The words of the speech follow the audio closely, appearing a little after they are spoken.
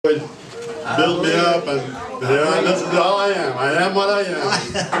built me up, and yeah, this is all I am. I am what I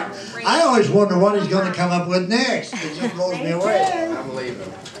am. I always wonder what he's going to come up with next. It just blows me away. I'm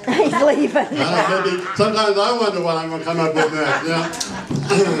leaving. He's leaving. Sometimes I wonder what I'm going to come up with next.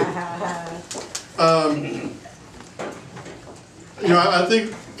 Yeah. I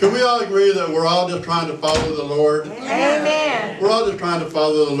think, can we all agree that we're all just trying to follow the Lord? Amen. We're all just trying to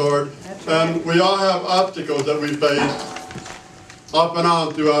follow the Lord. And we all have obstacles that we face off and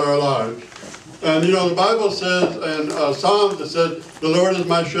on throughout our lives. And the Bible says, and Psalms, it says, the Lord is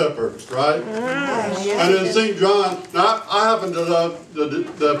my shepherd, right? And in St. John, now I happen to love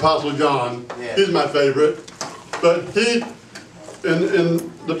the Apostle John. Yeah. He's my favorite. But he,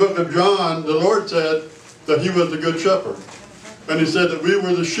 in the book of John, the Lord said that he was the good shepherd. And he said that we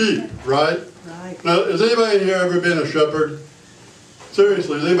were the sheep, right? Right. Now, has anybody in here ever been a shepherd?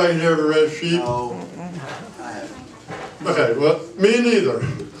 Seriously, has anybody in here ever raised sheep? No. I haven't. Okay, well, me neither.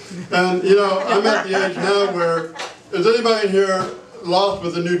 And, I'm at the age now where, is anybody in here lost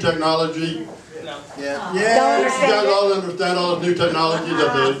with the new technology? No. Yeah. Yeah. You guys all understand all the new technology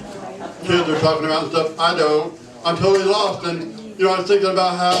that the kids are talking about and stuff? I don't. I'm totally lost. And, I was thinking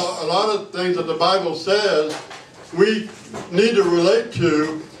about how a lot of things that the Bible says we need to relate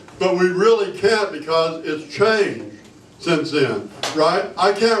to, but we really can't because it's changed since then, right?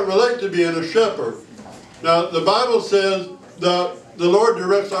 I can't relate to being a shepherd. Now, the Bible says that the Lord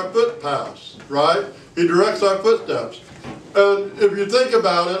directs our footpaths, right? He directs our footsteps. And if you think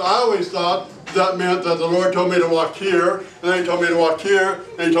about it, I always thought that meant that the Lord told me to walk here, and then He told me to walk here,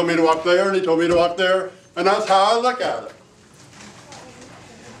 and He told me to walk there, and He told me to walk there, and that's how I look at it.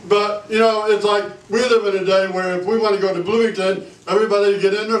 But, it's like we live in a day where if we want to go to Bloomington, everybody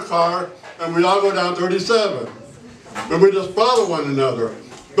get in their car, and we all go down 37. And we just follow one another.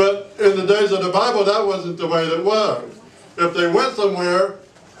 But in the days of the Bible, that wasn't the way that was. If they went somewhere,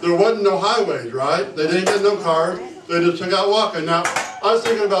 there wasn't no highways, right? They didn't get no cars. They just took out walking. Now, I was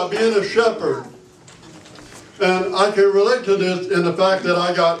thinking about being a shepherd. And I can relate to this in the fact that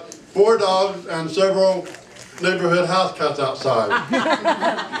I got 4 dogs and several neighborhood house cats outside.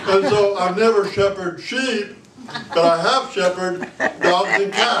 And so I've never shepherded sheep, but I have shepherded dogs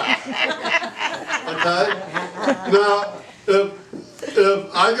and cats. Okay? Now, if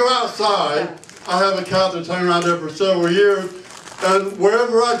I go outside, I have a cat that's hung around there for several years, and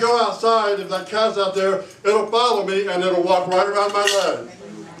wherever I go outside, if that cat's out there, it'll follow me and it'll walk right around my leg.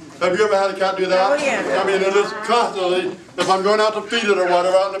 Have you ever had a cat do that? Oh, yeah. I mean, it just constantly, if I'm going out to feed it or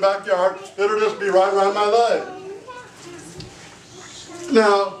whatever out in the backyard, it'll just be right around my leg.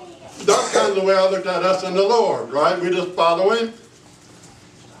 Now, that's kind of the way I looked at us and the Lord, right? We just follow Him.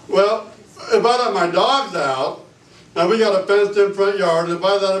 Well, if I let my dogs out, now we got a fenced-in front yard, and if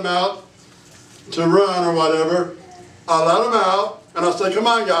I let them out to run or whatever, I let them out, and I say, come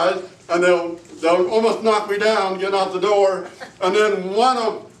on guys, and they'll almost knock me down getting out the door, and then one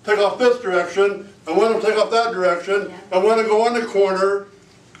will take off this direction, and one will take off that direction, and one will go in the corner,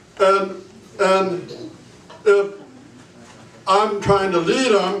 and if I'm trying to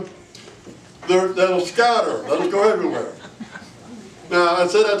lead them, they'll scatter, they'll go everywhere. Now, I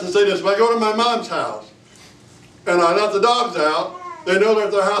say that to say this, if I go to my mom's house, and I let the dogs out, they know they're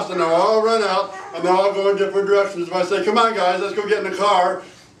at their house, and they'll all run out, and they'll all go in different directions. If I say, come on guys, let's go get in the car,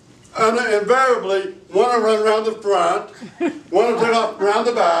 and invariably, one will run around the front, one will take off around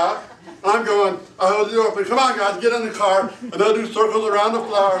the back. I'm going, I hold the door open, come on guys, get in the car, and they'll do circles around the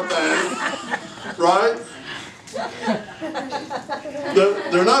flower thing, right?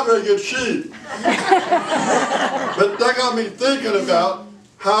 They're not very good sheep. But that got me thinking about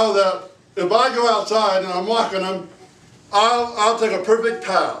how that if I go outside and I'm walking them, I'll take a perfect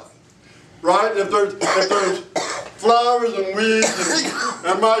path, right? If there's flowers and weeds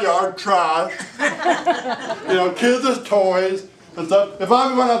and my yard, trash, kids' toys and stuff. If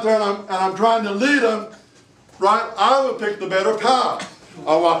I'm going out there and I'm trying to lead them, right, I would pick the better path.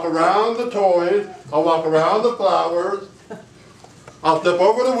 I'll walk around the toys, I'll walk around the flowers, I'll step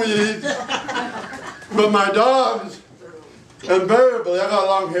over the weeds. But my dogs, invariably, I got a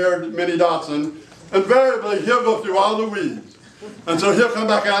long-haired mini Dachshund, invariably he'll go through all the weeds. And so he'll come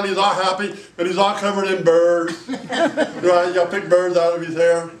back out and he's all happy and he's all covered in burrs. Right, you got to pick birds out of his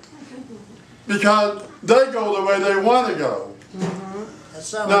hair. Because they go the way they want to go.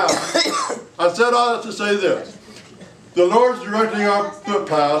 Now, I said all that to say this. The Lord's directing our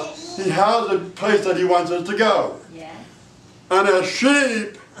footpaths. He has a place that He wants us to go. And as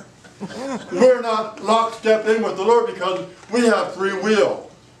sheep, we're not lockstep in with the Lord because we have free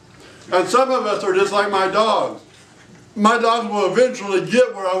will. And some of us are just like my dogs. my dogs will eventually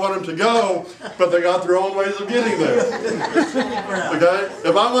get where I want them to go, but they got their own ways of getting there. Okay?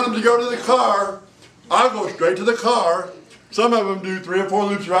 If I want them to go to the car, I'll go straight to the car. Some of them do 3 or 4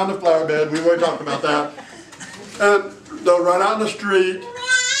 loops around the flower bed. We've already talked about that. And they'll run out in the street.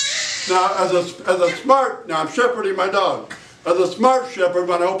 Now, as a smart, now I'm shepherding my dog. As a smart shepherd,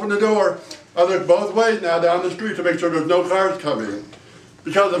 when I open the door, I look both ways now down the street to make sure there's no cars coming.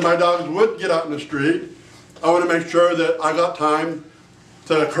 Because if my dogs would get out in the street, I want to make sure that I got time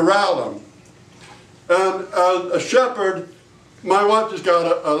to corral them. And as a shepherd, my wife just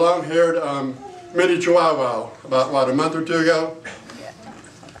got a long-haired mini Chihuahua about, what, a month or 2 ago?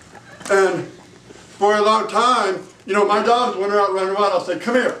 And for a long time, you know, my dogs, when they're out running around, I'll say,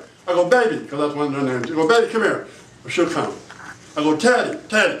 come here. I go, baby, because that's one of their names. I go, baby, come here. Well, she'll come. I go, Teddy,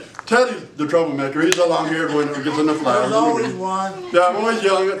 Teddy. Teddy's the troublemaker. He's the long-haired one that gets in the flowers. There's always one. Yeah, I'm always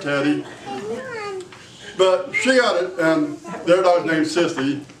yelling at Teddy. But she got it, and their dog's named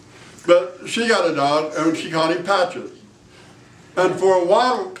Sissy. But she got a dog, and she called him Patches. And for a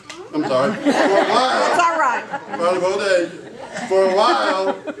while, I'm sorry, for a while. It's all right. For a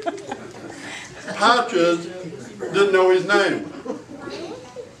while, Patches didn't know his name.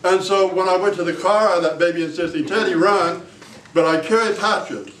 And so when I went to the car, I let Baby and Sissy Teddy run, but I carried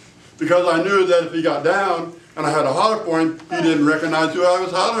Patches because I knew that if he got down and I had to holler for him, he didn't recognize who I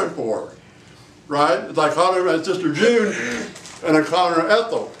was hollering for. Right? It's like hollering at Sister June and I'm calling her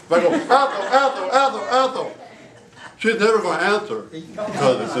Ethel. If I go, Ethel, Ethel, Ethel, Ethel, she's never going to answer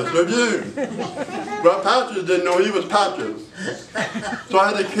because it's Sister June. But Patches didn't know he was Patches. So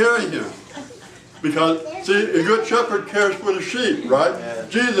I had to carry him. Because, see, a good shepherd cares for the sheep, right? Yeah.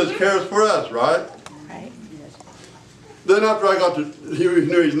 Jesus cares for us, right? Right. Then after I got to, he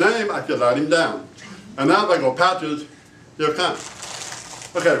knew his name, I could let him down. And now if I go, Patches, he'll come.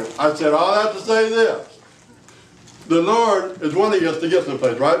 Okay, I said all that to say this. The Lord is wanting us to get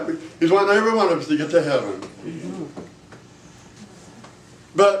someplace, right? He's wanting every one of us to get to heaven.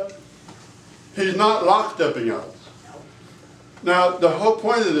 But He's not lockstepping us. Now, the whole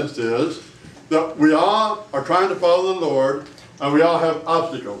point of this is that we all are trying to follow the Lord, and we all have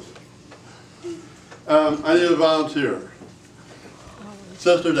obstacles. I need a volunteer.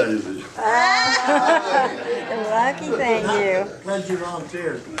 Sister Daisy. Lucky, thank you. Glad you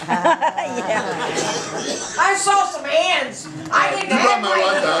volunteered. Yeah. I saw some hands. I didn't You brought have my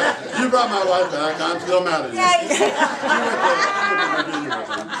wife back. You brought my wife back. I'm still mad at you.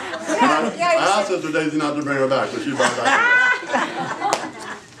 I asked Sister Daisy not to bring her back, but she brought her back.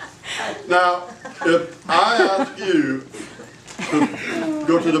 Now, if I ask you to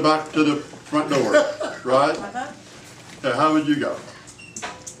go to the back, to the front door, right? Okay, how would you go?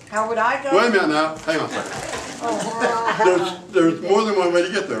 How would I go? Wait a minute now. Hang on a second. There's more than one way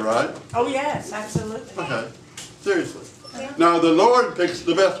to get there, right? Oh, yes, absolutely. Okay. Seriously. Now, the Lord picks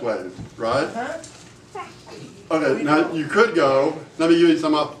the best ways, right? Okay, now you could go, let me give you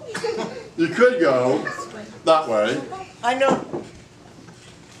some up. You could go that way. I know.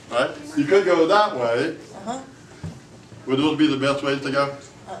 Right? You could go that way. Would those be the best ways to go?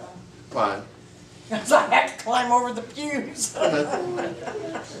 Why? Because I have to climb over the pews. Okay.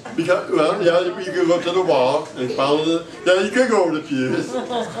 Because, well, yeah, you could go to the wall and follow the, yeah, you could go over the pews.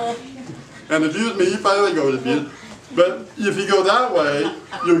 And the pews mean you finally go over the pews. But if you go that way,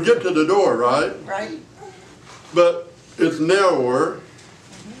 you'll get to the door, right? Right. But it's narrower.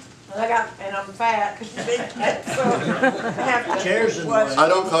 And I'm fat, so I have to. Chairs in the way. I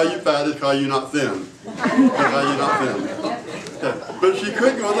don't call you fat, it's call you not thin. I call you not thin. Okay. But she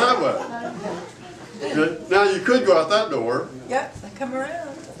could go that way. Okay. Now you could go out that door. Yep, I come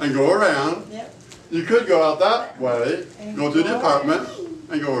around. And go around. Yep. You could go out that way, go to the apartment,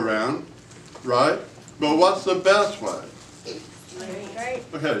 and go around, right? But what's the best way? Right.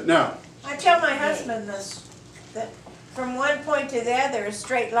 Okay, now. I tell my husband this, that from one point to the other, a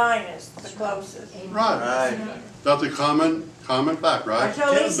straight line is the closest. Right. That's a common fact, right? I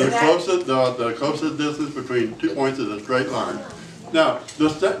tell Lisa The closest distance between 2 points is a straight line. Now, the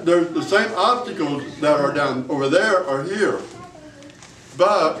same obstacles that are down over there are here.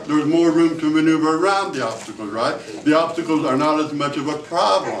 But there's more room to maneuver around the obstacles, right? The obstacles are not as much of a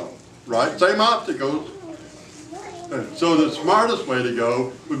problem, right? Same obstacles. So the smartest way to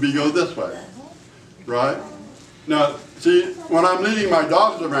go would be go this way, right? Now, see, when I'm leading my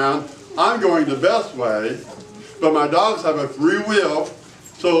dogs around, I'm going the best way, but my dogs have a free will.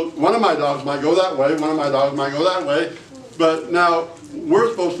 So one of my dogs might go that way, one of my dogs might go that way, but now we're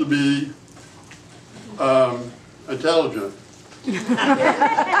supposed to be intelligent. What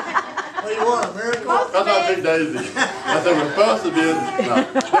do you want, a miracle? That's what I like Daisy. I think we're supposed to be in.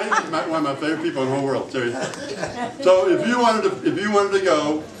 No, Daisy's one of my favorite people in the whole world, seriously. So if you wanted to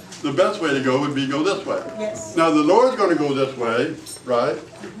go, the best way to go would be go this way. Yes. Now the Lord's going to go this way, right?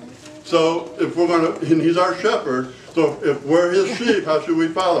 So if we're going to, and He's our shepherd. So if we're His sheep, how should we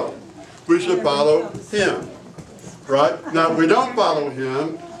follow? We should follow Him, right? Now if we don't follow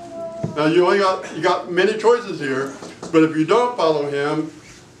Him, now you got many choices here, but if you don't follow Him,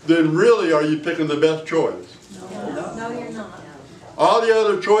 then really are you picking the best choice? No, you're not. All the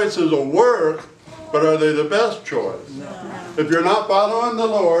other choices will work, but are they the best choice? No. If you're not following the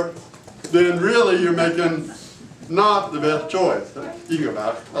Lord, then really you're making not the best choice. You can go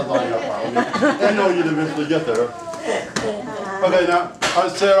back. That's all you got to follow me. I know you'd eventually get there. Okay, now, I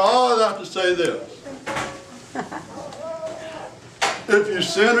said all of that to say this. If you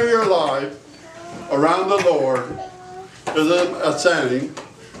center your life around the Lord, as a saying,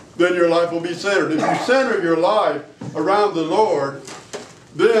 then your life will be centered. If you center your life around the Lord,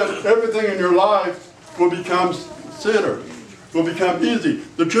 then everything in your life will become centered, will become easy.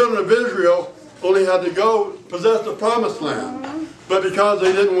 The children of Israel only had to go possess the promised land, but because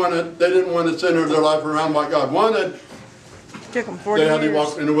they didn't want to center their life around what God wanted, Took them 40 they had to years.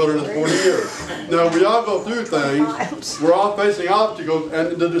 walk in the wilderness 40 years. Now we all go through things. We're all facing obstacles,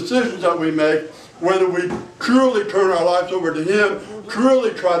 and the decisions that we make, whether we truly turn our lives over to Him,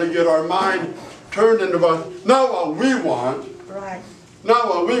 truly try to get our mind turned into not what we want, Right. not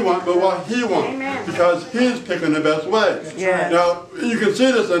what we want, but what He wants. Amen. Because He's picking the best way. Yes. Now, you can see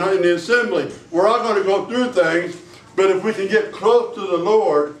this in the assembly. We're all going to go through things, but if we can get close to the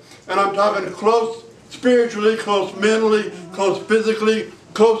Lord, and I'm talking close spiritually, close mentally, close physically,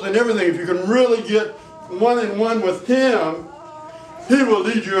 close in everything, if you can really get one-on-one with Him, He will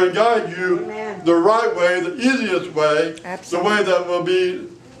lead you and guide you Amen. the right way, the easiest way, Absolutely. the way that will be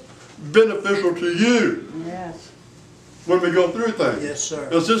beneficial to you Yes. when we go through things. Yes, sir.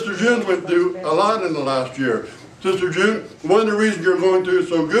 Now, Sister June went through a lot in the last year. Sister June, one of the reasons you're going through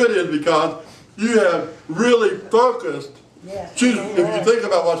so good is because you have really focused. Yes. If you think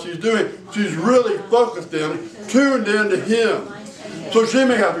about what she's doing, she's really focused in, tuned in to Him. So she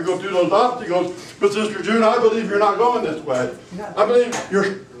may have to go through those obstacles, but Sister June, I believe you're not going this way. I believe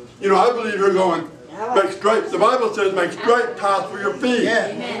you're going, make straight, the Bible says make straight paths for your feet. Yeah.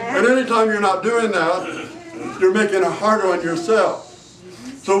 And anytime you're not doing that, you're making it harder on yourself.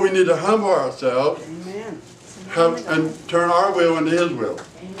 So we need to humble ourselves and turn our will into His will.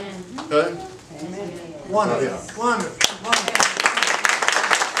 Okay? Wonderful. Wonderful.